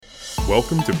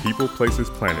Welcome to People, Places,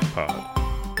 Planet Pod,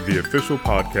 the official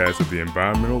podcast of the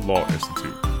Environmental Law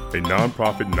Institute, a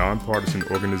nonprofit, nonpartisan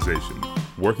organization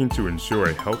working to ensure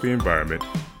a healthy environment,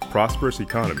 prosperous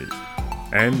economies,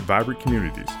 and vibrant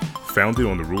communities founded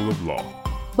on the rule of law.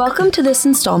 Welcome to this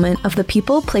installment of the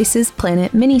People, Places,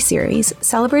 Planet mini-series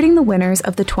celebrating the winners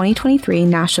of the 2023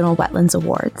 National Wetlands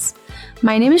Awards.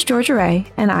 My name is Georgia Ray,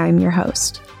 and I'm your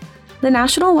host. The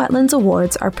National Wetlands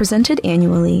Awards are presented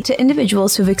annually to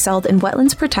individuals who've excelled in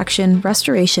wetlands protection,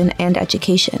 restoration, and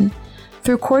education.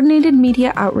 Through coordinated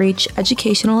media outreach,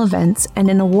 educational events, and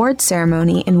an awards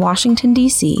ceremony in Washington,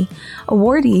 D.C.,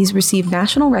 awardees receive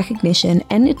national recognition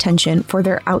and attention for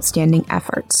their outstanding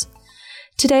efforts.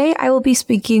 Today, I will be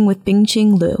speaking with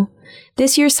Bingqing Liu,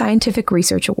 this year's Scientific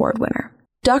Research Award winner.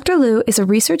 Dr. Liu is a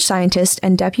research scientist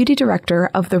and deputy director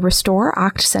of the Restore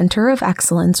Act Center of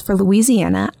Excellence for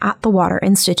Louisiana at the Water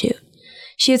Institute.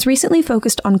 She has recently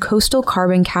focused on coastal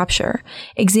carbon capture,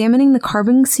 examining the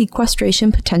carbon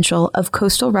sequestration potential of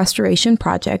coastal restoration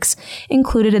projects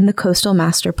included in the Coastal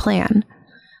Master Plan.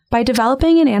 By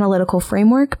developing an analytical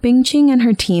framework, Bingqing and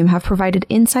her team have provided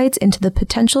insights into the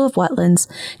potential of wetlands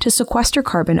to sequester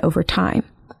carbon over time.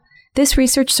 This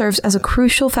research serves as a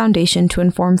crucial foundation to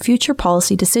inform future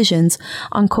policy decisions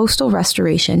on coastal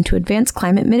restoration to advance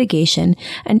climate mitigation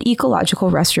and ecological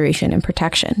restoration and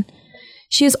protection.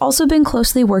 She has also been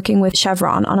closely working with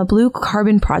Chevron on a blue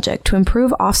carbon project to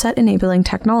improve offset-enabling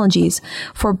technologies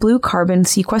for blue carbon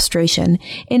sequestration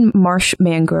in marsh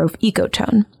mangrove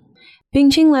ecotone.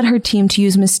 Bingqing led her team to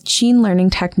use machine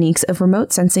learning techniques of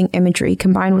remote sensing imagery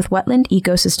combined with wetland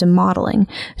ecosystem modeling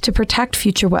to protect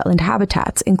future wetland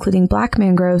habitats, including black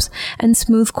mangroves and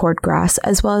smooth cordgrass,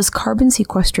 as well as carbon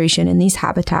sequestration in these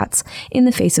habitats in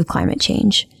the face of climate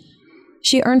change.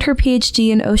 She earned her PhD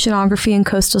in Oceanography and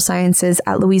Coastal Sciences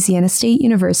at Louisiana State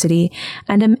University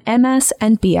and an MS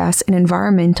and BS in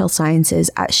Environmental Sciences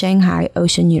at Shanghai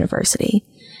Ocean University.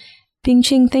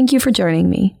 Bingqing, thank you for joining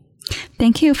me.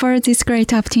 Thank you for this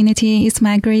great opportunity. It's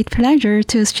my great pleasure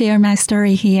to share my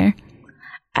story here.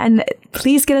 And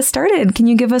please get us started. Can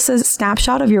you give us a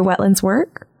snapshot of your wetlands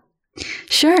work?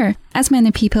 Sure. As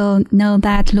many people know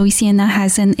that Louisiana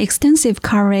has an extensive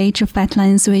coverage of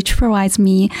wetlands, which provides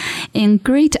me a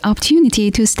great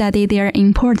opportunity to study their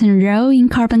important role in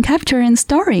carbon capture and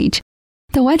storage.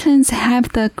 The wetlands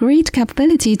have the great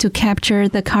capability to capture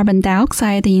the carbon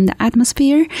dioxide in the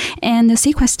atmosphere and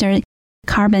sequester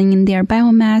carbon in their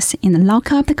biomass and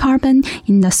lock up the carbon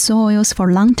in the soils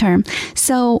for long term.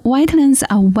 So wetlands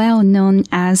are well known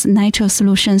as natural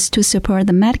solutions to support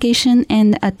the mitigation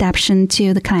and adaptation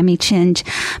to the climate change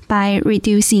by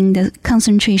reducing the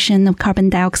concentration of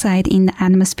carbon dioxide in the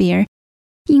atmosphere.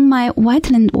 In my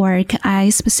wetland work, I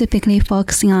specifically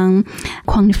focus on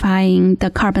quantifying the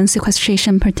carbon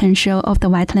sequestration potential of the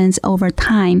wetlands over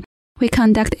time. We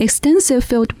conduct extensive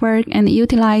field work and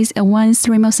utilize advanced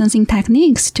remote sensing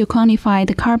techniques to quantify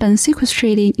the carbon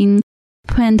sequestrated in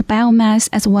plant biomass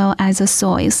as well as the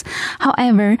soils.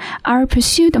 However, our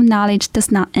pursuit of knowledge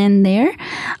does not end there.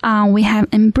 We have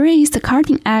embraced the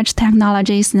cutting-edge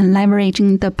technologies and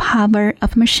leveraging the power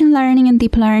of machine learning and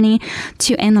deep learning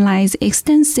to analyze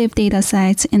extensive data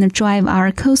sets and drive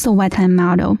our coastal wetland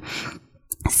model.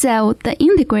 So the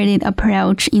integrated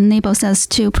approach enables us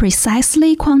to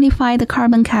precisely quantify the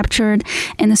carbon captured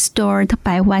and stored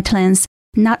by wetlands,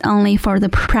 not only for the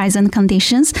present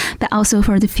conditions, but also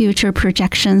for the future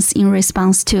projections in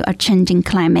response to a changing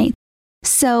climate.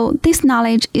 So this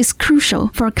knowledge is crucial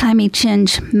for climate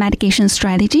change mitigation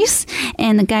strategies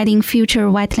and guiding future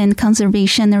wetland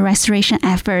conservation and restoration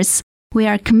efforts. We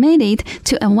are committed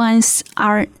to advance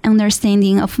our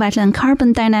understanding of wetland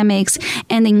carbon dynamics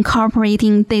and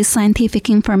incorporating this scientific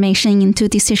information into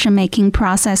decision-making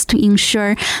process to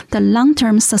ensure the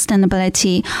long-term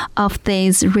sustainability of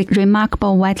this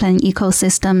remarkable wetland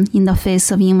ecosystem in the face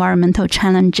of environmental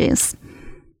challenges.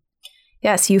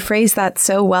 Yes, you phrased that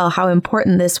so well, how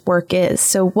important this work is.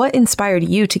 So what inspired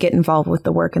you to get involved with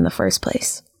the work in the first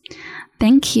place?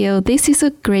 Thank you. This is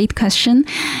a great question.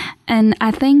 And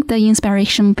I think the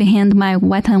inspiration behind my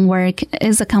wetland work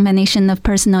is a combination of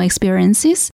personal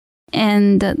experiences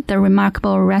and the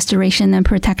remarkable restoration and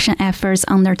protection efforts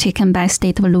undertaken by the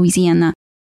state of Louisiana.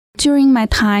 During my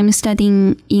time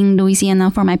studying in Louisiana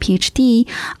for my PhD,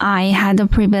 I had the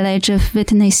privilege of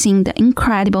witnessing the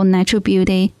incredible natural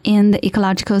beauty and the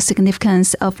ecological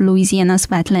significance of Louisiana's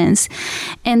wetlands.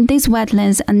 And these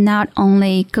wetlands are not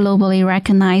only globally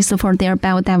recognized for their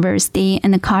biodiversity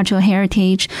and cultural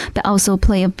heritage, but also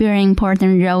play a very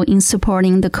important role in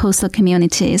supporting the coastal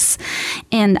communities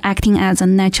and acting as a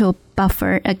natural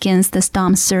buffer against the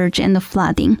storm surge and the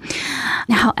flooding.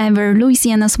 However,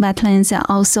 Louisiana's wetlands are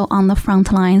also on the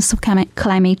front lines of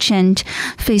climate change,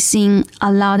 facing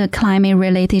a lot of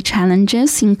climate-related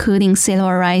challenges, including sea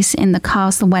level rise and the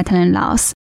cost of wetland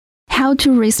loss. How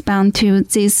to respond to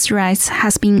these threats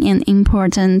has been an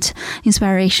important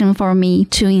inspiration for me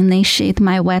to initiate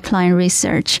my wetland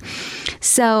research.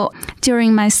 So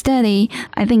during my study,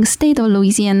 I think the state of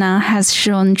Louisiana has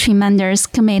shown tremendous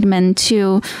commitment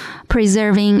to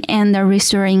preserving and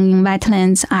restoring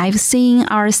wetlands. I've seen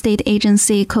our state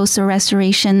agency, Coastal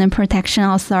Restoration and Protection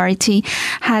Authority,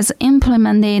 has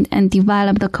implemented and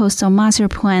developed the Coastal Master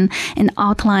Plan and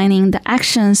outlining the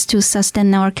actions to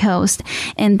sustain our coast.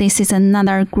 And this is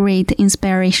another great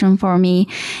inspiration for me.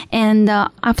 And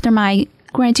after my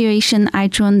graduation, I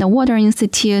joined the Water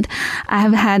Institute. I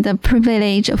have had the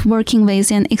privilege of working with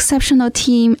an exceptional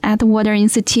team at the Water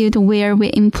Institute where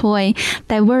we employ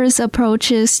diverse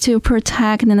approaches to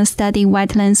protect and study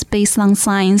wetlands based on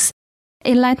science.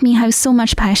 It let me have so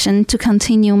much passion to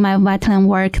continue my wetland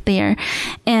work there.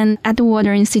 And at the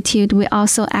Water Institute, we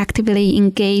also actively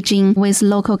engaging with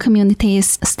local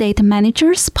communities, state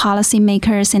managers,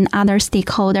 policymakers, and other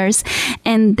stakeholders.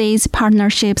 And these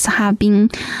partnerships have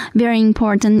been very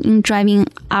important in driving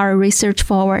our research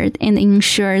forward and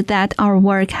ensure that our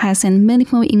work has a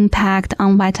meaningful impact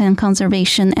on wetland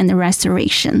conservation and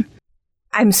restoration.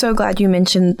 I'm so glad you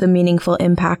mentioned the meaningful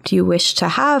impact you wish to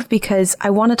have, because I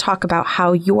want to talk about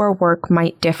how your work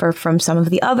might differ from some of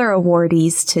the other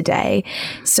awardees today.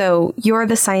 So you're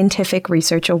the Scientific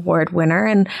Research Award winner,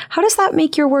 and how does that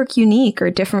make your work unique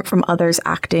or different from others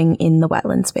acting in the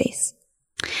wetland space?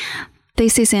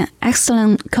 This is an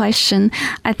excellent question.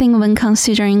 I think when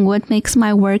considering what makes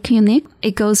my work unique,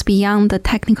 it goes beyond the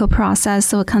technical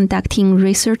process of conducting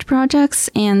research projects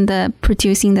and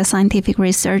producing the scientific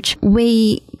research.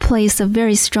 We place a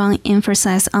very strong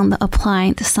emphasis on the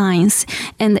applied science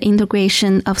and the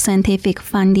integration of scientific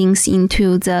findings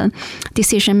into the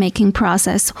decision-making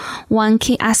process. One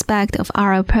key aspect of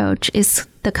our approach is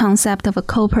the concept of a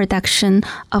co-production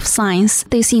of science.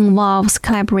 This involves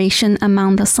collaboration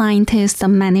among the scientists, the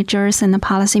managers, and the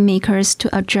policymakers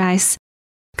to address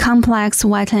complex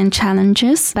wetland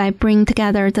challenges by bringing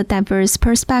together the diverse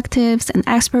perspectives and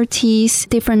expertise.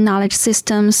 Different knowledge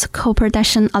systems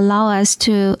co-production allow us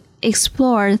to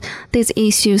explore these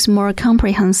issues more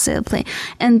comprehensively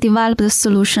and develop the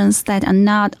solutions that are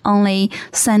not only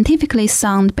scientifically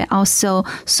sound but also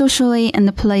socially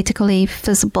and politically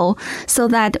feasible, so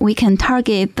that we can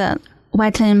target the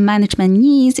wetland management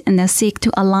needs and seek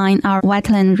to align our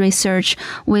wetland research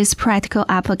with practical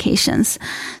applications.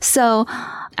 So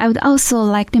I would also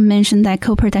like to mention that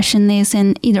co-production is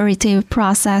an iterative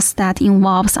process that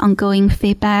involves ongoing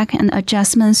feedback and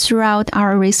adjustments throughout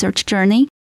our research journey.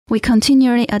 We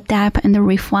continually adapt and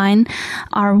refine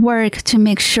our work to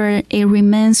make sure it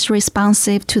remains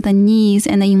responsive to the needs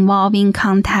and the evolving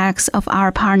context of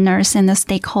our partners and the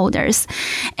stakeholders.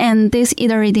 And this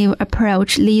iterative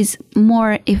approach leads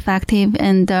more effective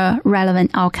and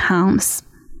relevant outcomes.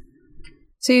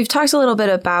 So you've talked a little bit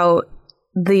about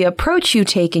the approach you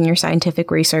take in your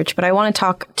scientific research, but I want to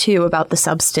talk too about the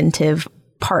substantive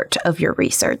part of your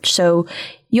research. So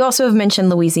you also have mentioned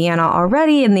Louisiana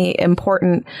already and the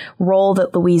important role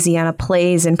that Louisiana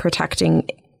plays in protecting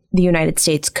the United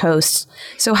States coast.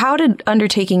 So how did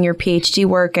undertaking your PhD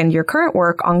work and your current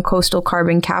work on coastal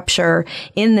carbon capture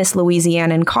in this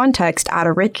Louisianan context add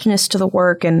a richness to the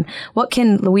work? And what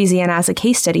can Louisiana as a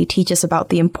case study teach us about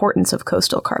the importance of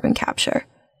coastal carbon capture?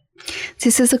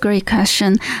 This is a great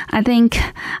question. I think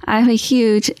I have a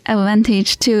huge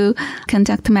advantage to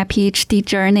conduct my PhD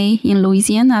journey in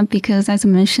Louisiana because, as I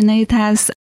mentioned, it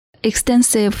has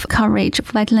extensive coverage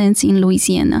of wetlands in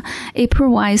Louisiana. It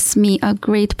provides me a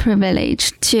great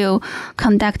privilege to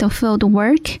conduct a field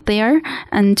work there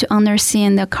and to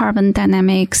understand the carbon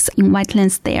dynamics in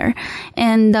wetlands there.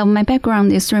 And my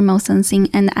background is remote sensing,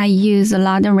 and I use a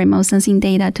lot of remote sensing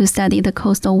data to study the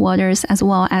coastal waters as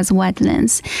well as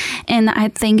wetlands. And I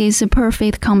think it's a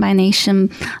perfect combination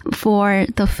for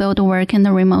the field work and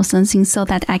the remote sensing so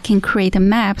that I can create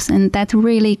maps, and that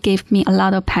really gave me a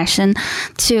lot of passion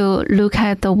to look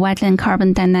at the wetland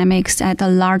carbon dynamics at a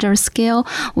larger scale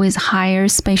with higher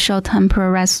spatial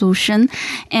temporal resolution.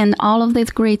 And all of this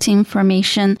great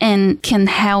information and can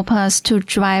help us to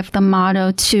drive the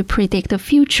model to predict the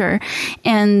future.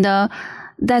 And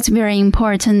that's very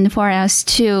important for us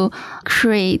to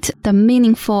create the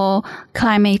meaningful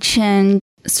climate change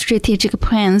strategic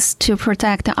plans to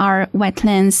protect our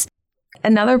wetlands.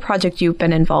 Another project you've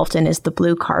been involved in is the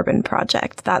Blue Carbon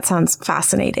Project. That sounds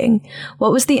fascinating.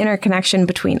 What was the interconnection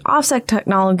between offset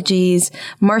technologies,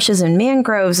 marshes and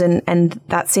mangroves, and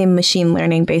that same machine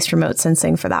learning-based remote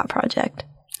sensing for that project?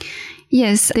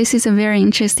 Yes, this is a very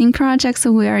interesting project.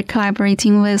 So we are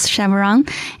collaborating with Chevron,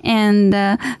 and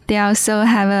they also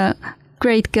have a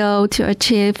great goal to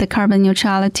achieve the carbon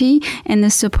neutrality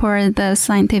and support the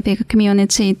scientific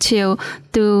community to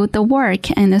do the work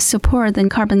and support the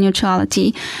carbon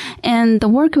neutrality. And the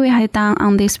work we have done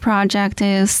on this project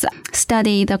is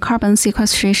study the carbon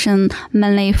sequestration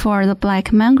mainly for the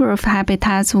black mangrove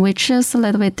habitats, which is a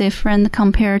little bit different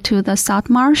compared to the salt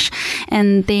marsh.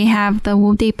 And they have the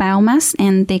woody biomass,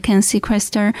 and they can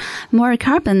sequester more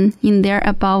carbon in their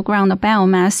above ground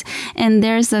biomass. And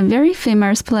there's a very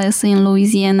famous place in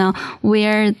Louisiana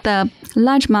where the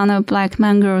large amount of black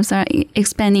mangroves are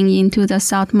expanding into the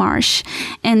salt marsh,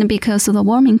 and because of the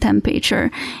warming temperature.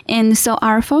 And so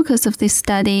our focus of this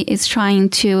study is trying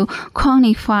to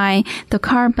quantify the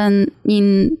carbon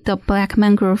in the black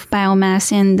mangrove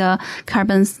biomass and the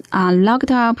carbon locked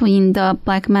up in the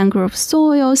black mangrove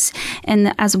soils,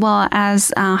 and as well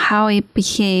as how it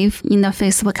behaves in the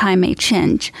face of climate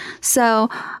change. So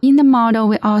in the model,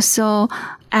 we also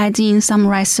add in some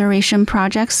restoration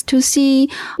projects to see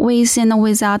with and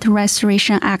without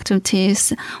restoration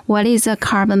activities, what is the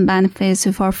carbon benefits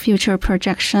for future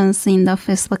projections in the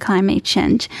face of climate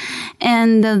change.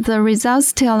 And the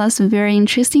results tell us a very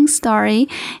interesting story.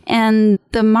 And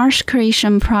the marsh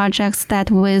creation projects that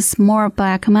with more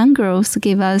black mangroves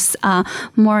give us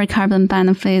more carbon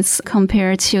benefits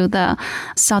compared to the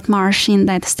salt marsh in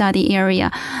that study area.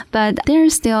 But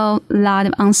there's still a lot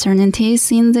of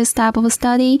uncertainties in this type of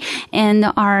study.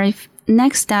 And our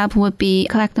next step would be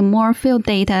collect more field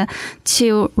data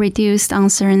to reduce the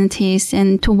uncertainties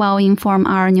and to well inform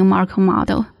our numerical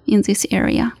model in this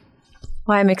area.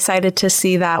 Well, I'm excited to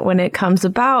see that when it comes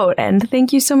about. And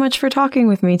thank you so much for talking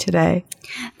with me today.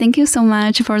 Thank you so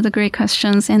much for the great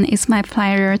questions. And it's my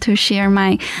pleasure to share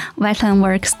my wetland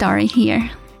work story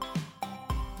here.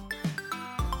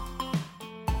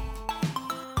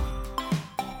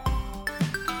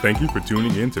 Thank you for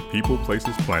tuning in to People,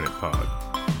 Places, Planet Pod,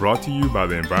 brought to you by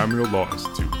the Environmental Law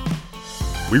Institute.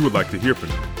 We would like to hear from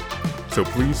you, so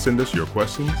please send us your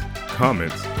questions,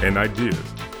 comments, and ideas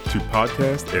to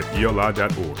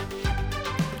podcast@eli.org.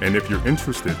 And if you're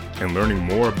interested in learning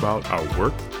more about our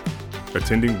work,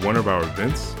 attending one of our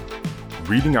events,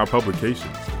 reading our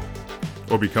publications,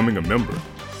 or becoming a member,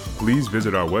 please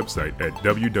visit our website at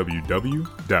www.eli.org.